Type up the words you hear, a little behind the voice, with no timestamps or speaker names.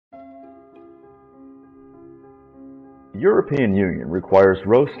The European Union requires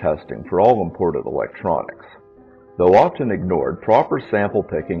RoHS testing for all imported electronics. Though often ignored, proper sample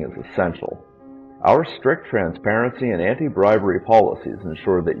picking is essential. Our strict transparency and anti-bribery policies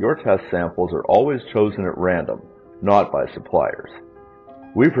ensure that your test samples are always chosen at random, not by suppliers.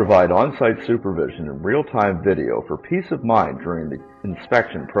 We provide on-site supervision and real-time video for peace of mind during the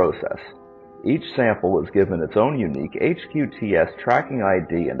inspection process. Each sample is given its own unique HQTS tracking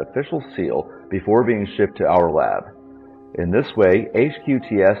ID and official seal before being shipped to our lab. In this way,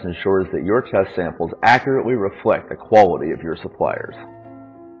 HQTS ensures that your test samples accurately reflect the quality of your suppliers.